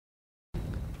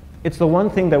It's the one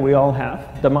thing that we all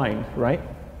have, the mind, right?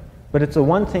 But it's the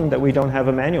one thing that we don't have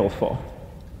a manual for.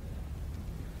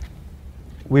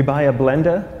 We buy a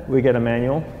blender, we get a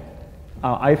manual.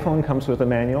 Our iPhone comes with a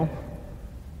manual.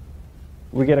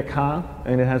 We get a car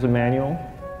and it has a manual.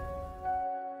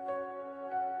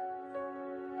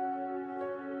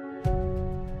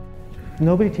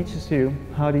 Nobody teaches you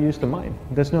how to use the mind.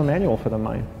 There's no manual for the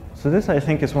mind. So this, I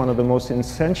think, is one of the most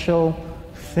essential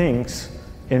things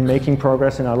in making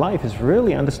progress in our life, is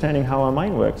really understanding how our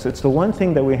mind works. It's the one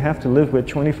thing that we have to live with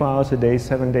 24 hours a day,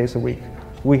 7 days a week.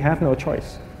 We have no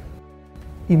choice.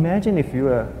 Imagine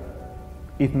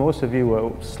if most of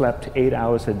you slept 8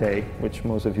 hours a day, which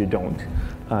most of you don't.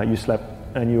 You slept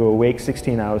and you were awake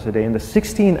 16 hours a day. In the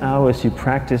 16 hours you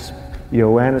practice your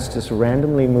awareness just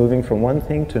randomly moving from one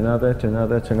thing to another, to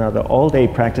another, to another. All day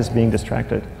practice being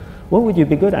distracted. What would you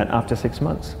be good at after 6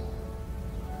 months?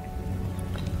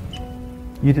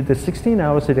 You did the 16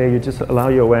 hours a day, you just allow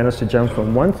your awareness to jump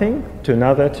from one thing to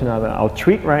another, to another. I'll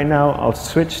tweet right now, I'll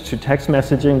switch to text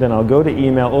messaging, then I'll go to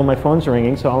email. Oh, my phone's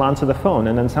ringing, so I'll answer the phone.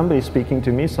 And then somebody's speaking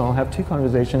to me, so I'll have 2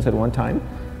 conversations at one time.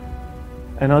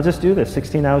 And I'll just do this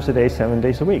 16 hours a day, 7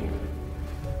 days a week.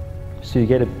 So you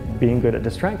get it being good at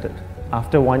distracted.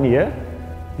 After 1 year,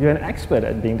 you're an expert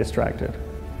at being distracted.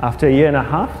 After a year and a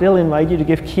half, they'll invite you to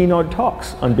give keynote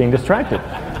talks on being distracted.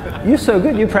 You're so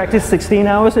good, you practice 16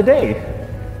 hours a day.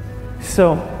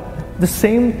 So the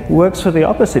same works for the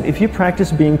opposite. If you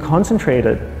practice being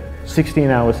concentrated 16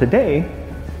 hours a day,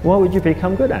 what would you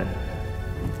become good at?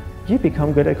 You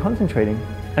become good at concentrating.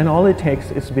 And all it takes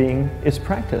is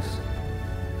practice.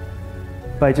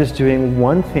 By just doing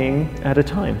one thing at a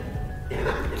time.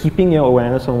 Keeping your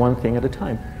awareness on one thing at a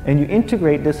time. And you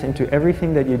integrate this into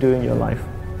everything that you do in your life.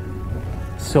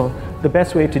 So the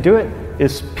best way to do it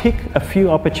is pick a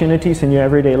few opportunities in your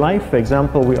everyday life. For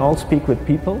example, we all speak with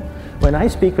people. When I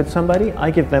speak with somebody, I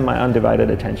give them my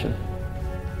undivided attention.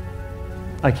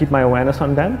 I keep my awareness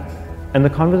on them. And the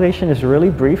conversation is really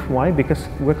brief. Why? Because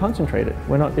we're concentrated.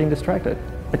 We're not being distracted.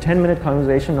 A 10-minute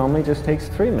conversation normally just takes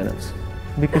 3 minutes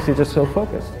because you're just so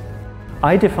focused.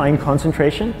 I define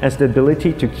concentration as the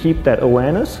ability to keep that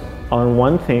awareness on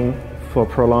one thing for a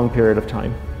prolonged period of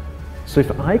time. So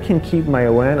if I can keep my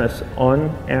awareness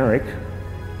on Eric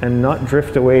and not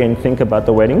drift away and think about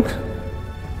the wedding,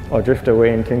 or drift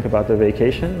away and think about the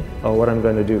vacation, or what I'm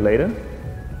going to do later,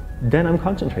 then I'm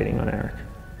concentrating on Eric.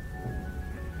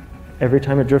 Every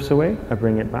time it drifts away, I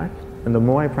bring it back. And the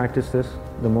more I practice this,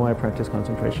 the more I practice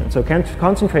concentration. So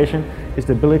concentration is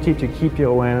the ability to keep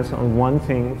your awareness on one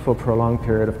thing for a prolonged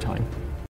period of time.